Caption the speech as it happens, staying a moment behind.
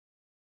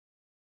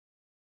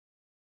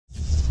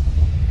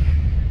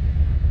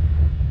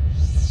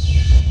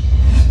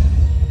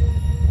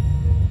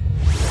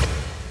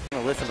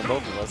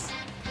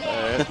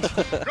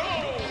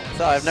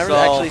So I've never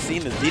actually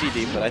seen this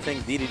Dedede, but I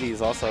think Dedede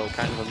is also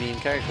kind of a meme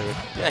character.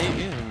 Yeah,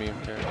 he's a meme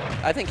character.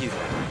 I think he's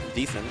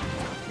decent,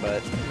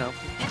 but you know.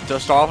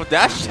 Just start off with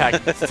dash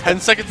attack. 10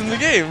 seconds in the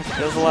game.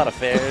 There's a lot of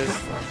fairs,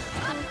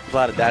 a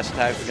lot of dash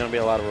attacks. There's gonna be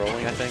a lot of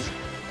rolling, I think.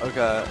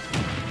 Okay.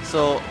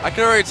 So I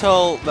can already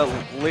tell that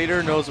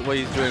Later knows what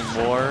he's doing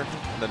more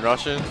than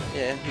Russian.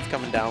 Yeah, he's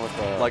coming down with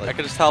the like I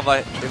can just tell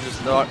by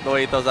just the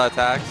way he does that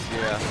attacks.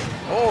 Yeah.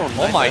 Oh,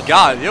 nice. Oh my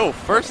God! Yo,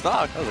 first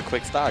stock. That was a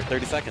quick stock.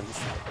 30 seconds.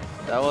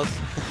 That was.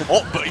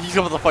 Oh, but he's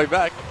coming to fight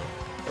back.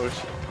 Oh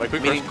shit! Like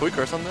quick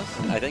curse on this?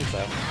 I think so.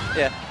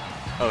 Yeah.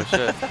 Oh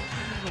shit!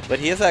 But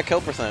he has that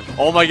kill percent.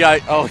 Oh my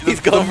God! Oh,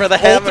 he's going for the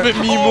hammer. Ultimate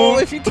meme move.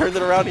 move. If he turned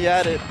it around, he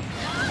had it.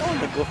 Oh,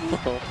 the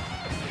goal.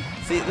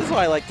 See, this is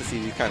why I like to see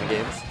these kind of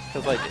games,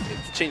 because like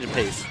it's a change of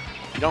pace.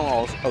 You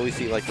don't always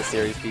see like the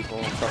series people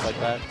and stuff like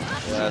that.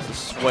 Yeah, it's the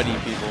sweaty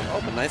people.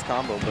 Oh, but nice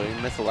combo, but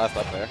he missed the last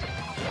up there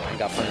and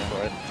got punished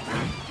for it.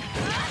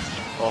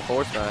 Oh,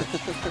 forward smash.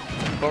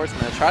 Forward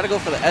smash. Try to go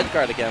for the edge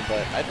guard again,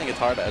 but I think it's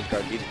hard to edge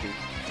guard Dedede.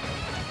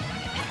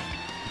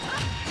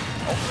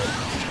 Oh,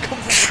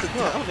 comes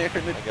down there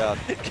and my God.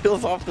 it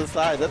kills off the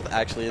side. That's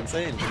actually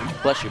insane.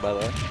 Bless you, by the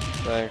way.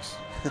 Thanks.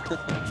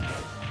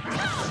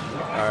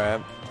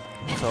 Alright.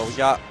 So we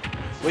got.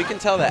 We can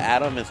tell that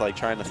Adam is like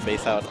trying to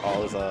space out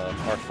all his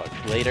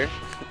Later.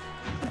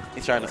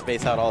 He's trying to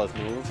space out all his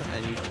moves,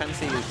 and you kind of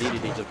see his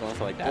Dedede just going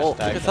for like dash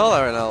attack. You can tell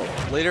that right now.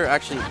 Later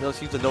actually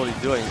seems to know what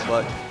he's doing,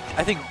 but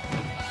I think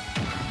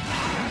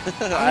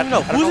I don't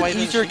know who's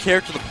the easier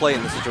character to play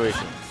in this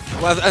situation.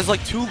 Well, as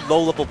like two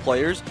low-level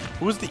players,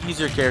 who's the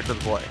easier character to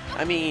play?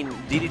 I mean,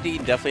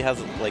 Dedede definitely has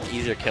like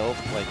easier kill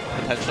like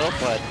potential,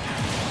 but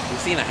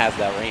Lucina has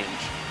that range.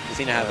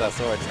 Lucina has that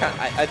sword. It's kind of,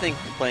 I think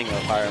playing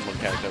a Fire Emblem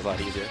character is a lot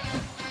easier.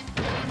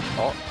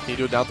 Oh, can you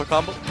do a down throw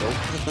combo? Nope.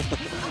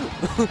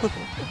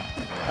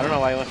 I don't know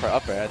why he went for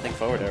up air. I think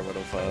forward air would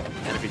have,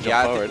 and if he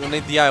jumped forward. When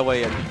they DI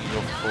away, I think you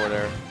go for forward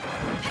air.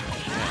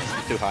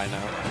 He's too high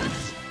now.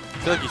 I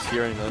feel like he's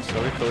hearing this.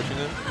 Are we coaching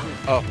him?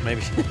 Oh,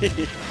 maybe.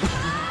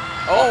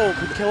 Oh,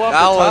 good kill off the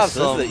top. This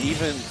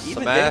is an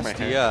even game right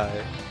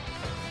here.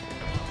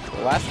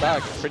 The last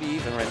stock is pretty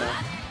even right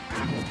now.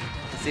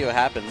 Let's see what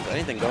happens.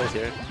 Anything goes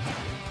here.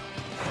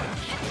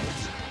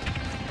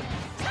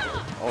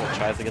 Oh,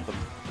 tries to get the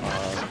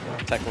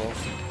tech roll.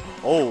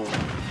 Oh,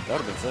 that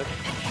would have been sick.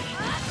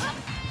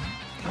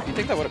 Do you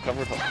think that would have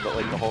covered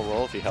like the whole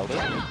roll if he held it?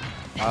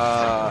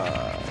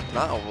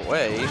 Not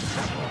away.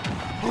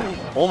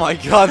 Oh my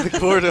God, the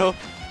Gordo.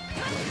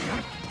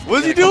 What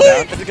is he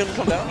doing? Is he gonna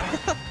come down?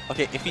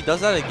 Okay, if he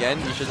does that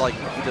again, you should like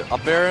either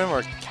up air him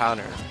or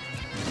counter.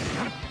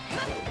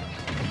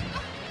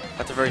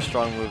 That's a very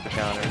strong move to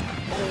counter.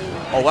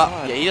 Oh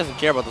wow, yeah, he doesn't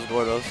care about those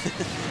Gordos.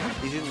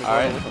 He's using the All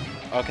right.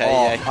 Okay,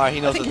 yeah. All right, he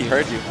knows. I think he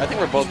heard you. I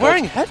think we're both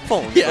wearing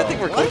headphones. Yeah, I think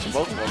we're coaching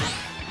both of them.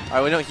 All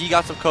right, we know he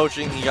got some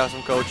coaching. He got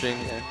some coaching.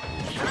 Yeah.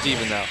 It's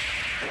even now.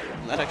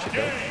 That actually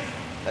goes.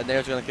 That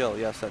Nair's gonna kill.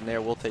 Yes, that Nair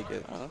will take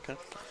it. Oh, okay.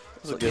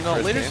 So, you know,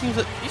 Later seems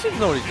that he should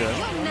know what he's doing.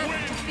 You'll never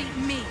defeat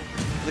me.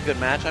 It's a good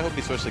match. I hope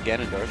he switched to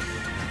Ganondorf.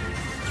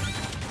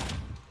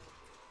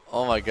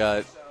 Oh my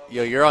God.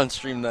 Yo, you're on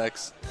stream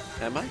next.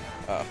 Am I?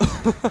 Oh.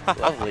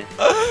 Lovely.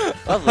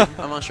 Lovely.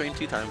 I'm on stream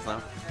 2 times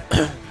now.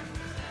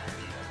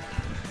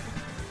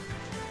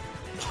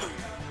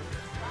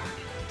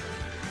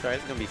 Sorry,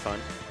 it's gonna be fun.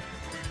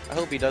 I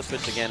hope he does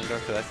switch to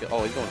Ganondorf because I feel.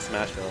 Oh, he's going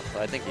Smashville,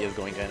 but I think he is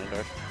going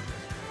Ganondorf.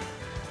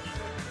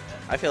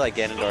 I feel like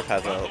Ganondorf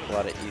has a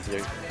lot of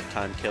easier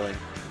time killing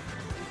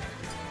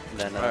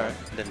than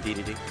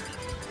Dedede.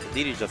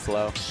 Dedede's just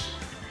slow.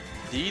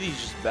 Dedede's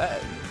just bad.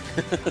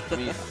 I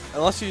mean,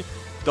 unless you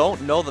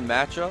don't know the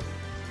matchup,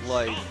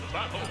 like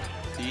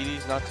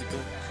Dedede's not too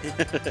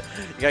good.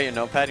 You got your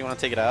notepad? You want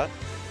to take it out?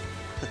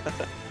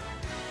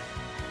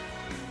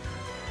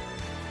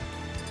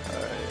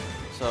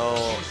 So,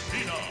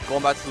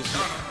 going back to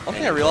Lucina, one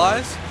thing I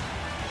realized is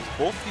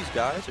both these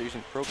guys are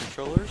using pro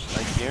controllers,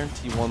 and I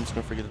guarantee one's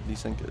going to forget to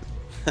desync it.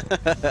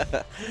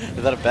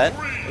 Is that a bet?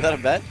 Is that a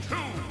bet?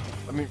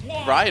 I mean,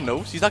 Ryan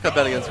knows. He's not going to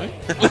bet against me.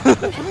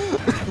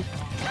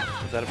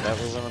 Is that a bet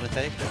we're willing to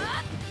take?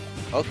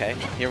 Okay,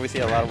 here we see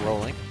a lot of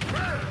rolling.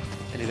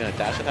 And he's going to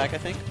dash attack, I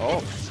think?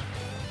 Oh.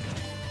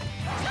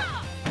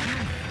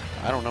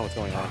 I don't know what's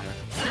going on here.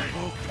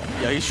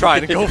 Yeah, he's trying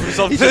to go for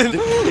something.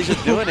 He's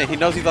just doing it. He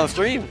knows he's on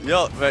stream.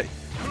 Yo, but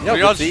when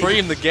you're on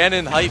stream, the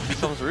Ganon hype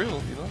becomes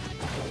real, you know?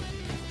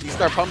 You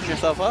start pumping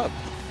yourself up.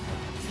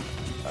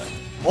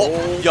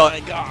 Oh yo, my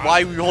God.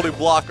 Why are we holding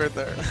block right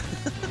there?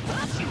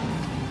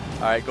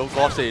 Alright, go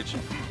off stage.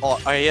 Oh,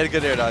 he had a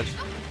good air dodge.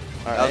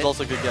 That was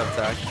also a good get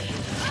attack.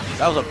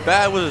 That was a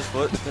bad with his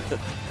foot.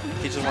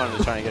 He just wanted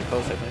to try and get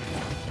close, I think.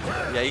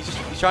 Yeah,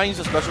 he's trying to use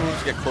the special moves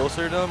to get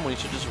closer to him when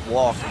he should just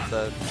walk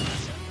instead.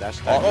 Dash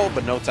attack. Oh,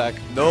 but no tech.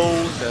 No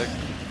tech.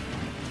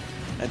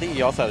 I think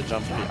he also had a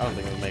jump. I don't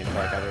think it was main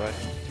attack either way.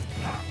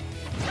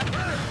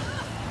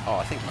 Oh,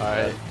 I think.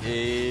 Alright.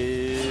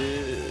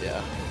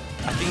 Yeah.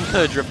 I think he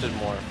could have drifted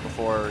more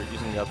before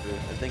using the up B.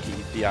 I think he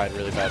DI'd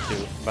really bad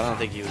too, but I don't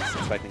think he was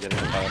expecting to get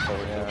hit by that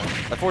forward. Yeah.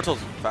 That forward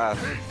tilt's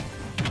fast.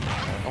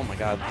 Oh my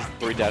god,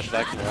 3 dash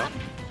attacks in a row.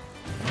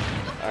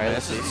 Alright,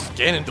 let's see.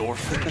 Ganondorf.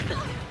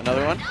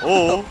 Another one?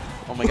 Oh.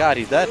 Oh my god,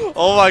 he's dead.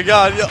 Oh my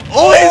god. Yo.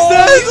 Oh, he's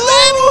dead.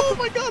 Oh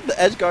my god, the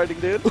edge guarding,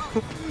 dude.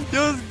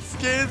 Yo,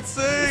 Scan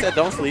sick. He said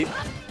don't sleep.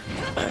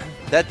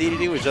 That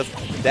Dedede was just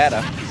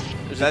data.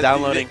 It was just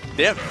downloading.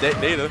 Damn,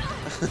 data.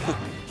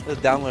 It was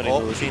downloading the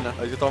Lucina.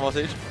 Are you throwing off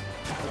stage?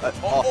 But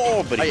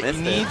he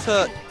missed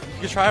it. You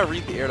can try to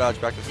read the air dodge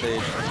back to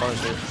stage.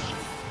 Punish it.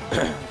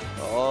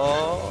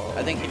 Oh.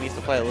 I think he needs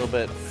to play a little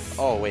bit.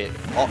 Oh wait.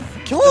 Oh,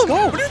 kill him!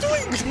 Go. What are you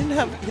doing? He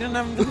didn't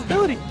have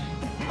invisibility.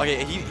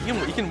 Okay, he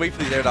can wait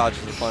for these air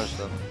dodges to punish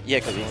them. Yeah,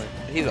 because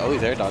he's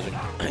always air dodging.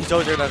 He's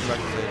always air dodging back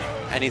to stage.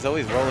 And he's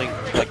always rolling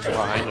like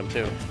behind him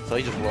too. So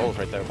he just rolls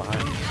right there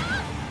behind.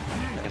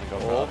 He's gonna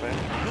go for it.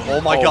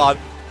 Oh my god.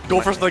 Go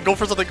for something, go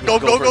for something. Go.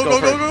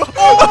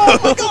 Oh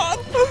my god!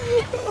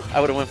 I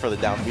would have went for the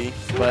down B,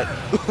 but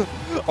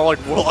oh,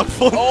 like Warlock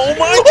foot. Oh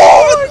my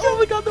god! Oh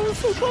my god, that was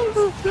so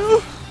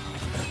close.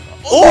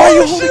 Oh,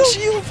 you holding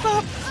shield,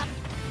 stop!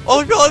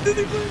 Oh god,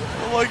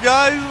 oh my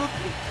god.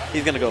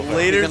 He's gonna go for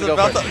Later's it. He's gonna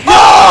about go to. for it.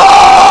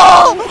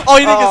 Oh,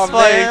 he didn't get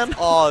spiked. Man.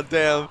 Oh,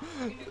 damn.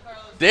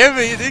 Damn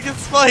it, he didn't get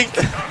spiked.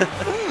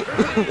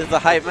 It's a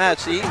hype match,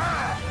 see?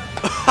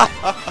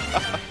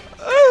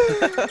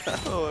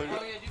 Oh my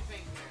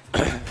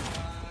god.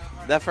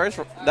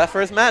 That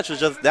first match was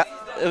just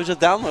it was just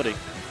downloading.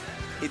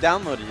 He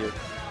downloaded you.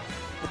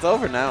 It's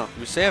over now.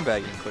 You're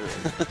sandbagging, clearly.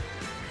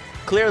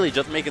 Clearly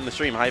just making the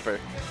stream hyper.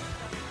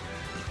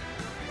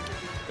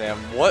 Damn,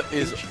 what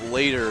is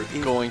Later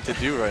going to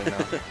do right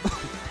now?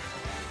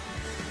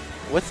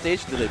 What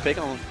stage did they pick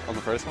on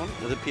the first one?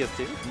 Was it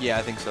PS2? Yeah,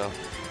 I think so.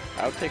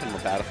 I would pick him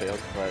on Battlefield,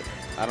 but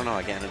I don't know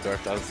how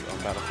Ganondorf does on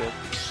Battlefield.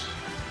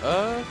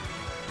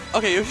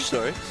 Okay, here's your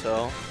story.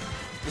 So,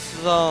 this is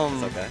It's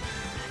okay.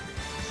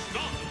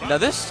 Now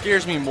this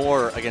scares me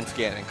more against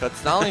Ganon, because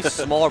it's not only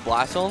smaller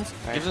blast zones,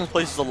 gives them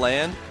places to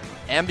land,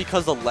 and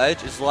because the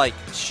ledge is like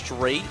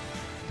straight,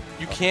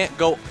 you can't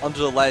go under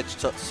the ledge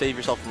to save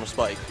yourself from a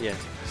spike. Yeah.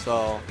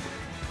 So,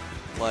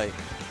 like,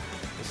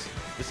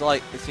 it's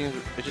like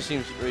it just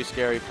seems really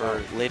scary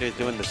for Later's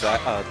doing the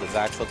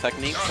Zaxel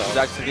technique. So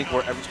Zaxel technique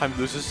where every time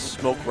he loses,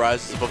 smoke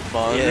rises above the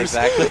bars. yeah,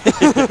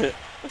 exactly.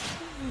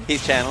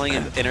 He's channeling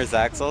his inner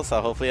Zaxel, so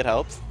hopefully it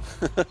helps.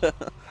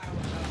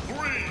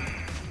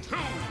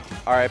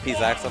 R.I.P.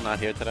 Zaxel, not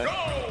here today.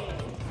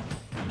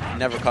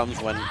 Never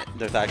comes when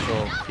there's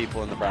actual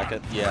people in the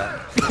bracket.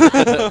 Yeah.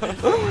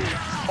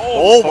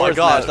 Oh my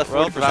god. That's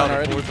 40%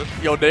 already.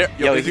 Yo, there.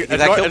 Yo, he's edge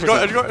at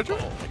guard.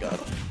 Oh my god.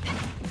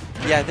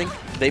 Yeah, I think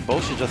they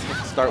both should just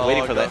start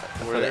waiting for the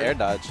air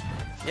dodge.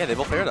 Yeah, they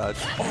both air dodge.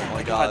 Oh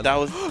my god, that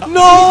was...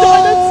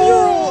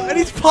 No! And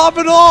he's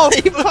popping off!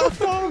 He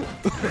popped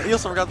off! He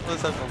also forgot to put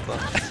his headphones on.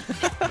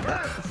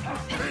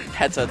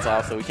 Headset's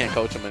off, so we can't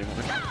coach him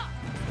anymore.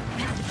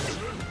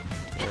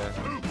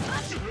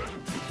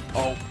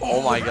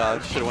 Oh my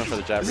god. Should have went for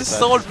the jab. This is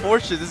so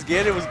unfortunate. This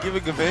Ganon was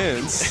giving him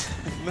hands.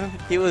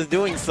 He was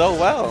doing so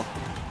well.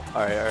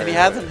 Alright. And he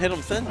hasn't hit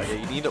him since. Okay,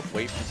 you need to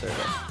wait for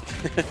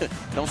Sarah.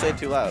 Don't say it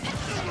too loud.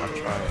 I'm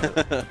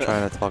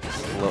trying to talk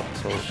slow,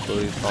 so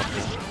slowly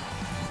talking.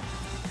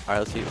 Alright,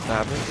 let's see what's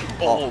happening.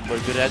 Oh,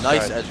 but good edge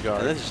nice guard. edge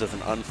guard. And this is just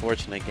an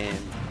unfortunate game.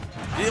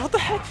 Dude, what the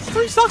heck? It's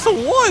 3 stocks of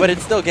 1! But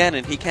it's still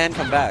Ganon. He can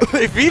come back.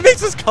 If he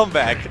makes his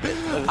comeback,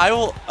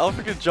 I'll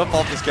freaking jump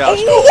off this couch.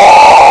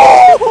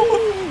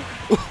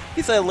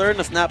 He said learn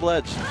to snap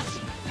ledge.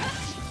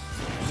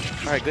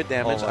 Alright, good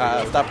damage.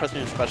 Stop pressing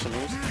your special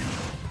moves.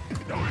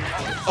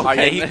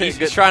 Okay,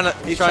 he's trying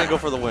to go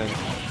for the win.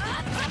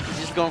 He's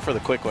just going for the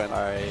quick win.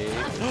 Alright.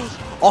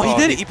 Oh, he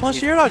did it! He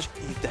punched the air dodge!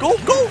 Go!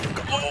 Oh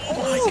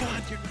my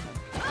god,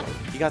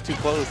 you got too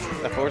close.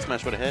 That forward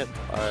smash would have hit.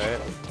 Alright.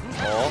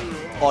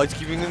 Oh, he's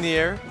keeping him in the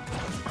air.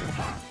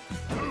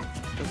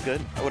 That's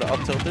good. I would have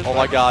up tilted. Oh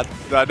my god.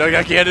 No, I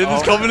got Ganon.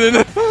 He's coming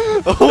in.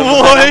 Oh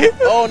boy!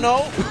 Oh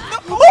no!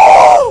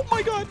 Oh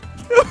my god!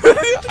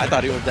 I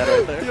thought he was dead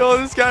right there. Yo,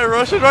 this guy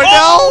rushing right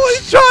now!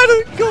 He's trying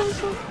to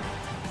go.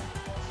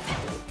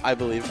 I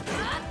believe.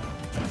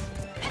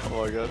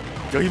 Oh my god.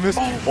 Yo, he missed.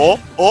 Oh.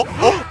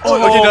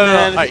 Okay, no.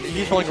 Alright,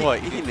 he's pulling away.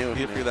 He knew.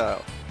 He figured that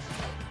out.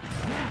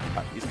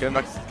 Right, he's getting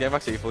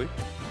back safely.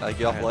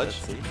 Get off ledge.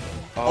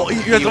 Oh,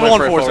 he has the one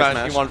forward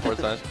smash. He won forward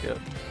smash. Yeah.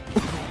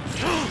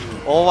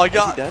 Oh my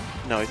god. Is he dead?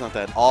 No, he's not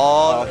dead.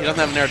 Oh, he doesn't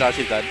have an air dodge.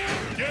 He's dead.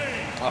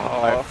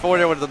 Alright, forward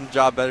air would have done the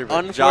job better,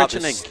 but the job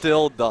is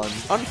still done.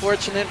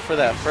 Unfortunate for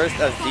that first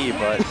SD,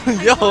 but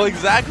yo,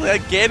 exactly.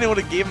 That Ganon would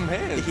have gave him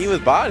hands. He was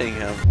bodying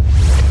him.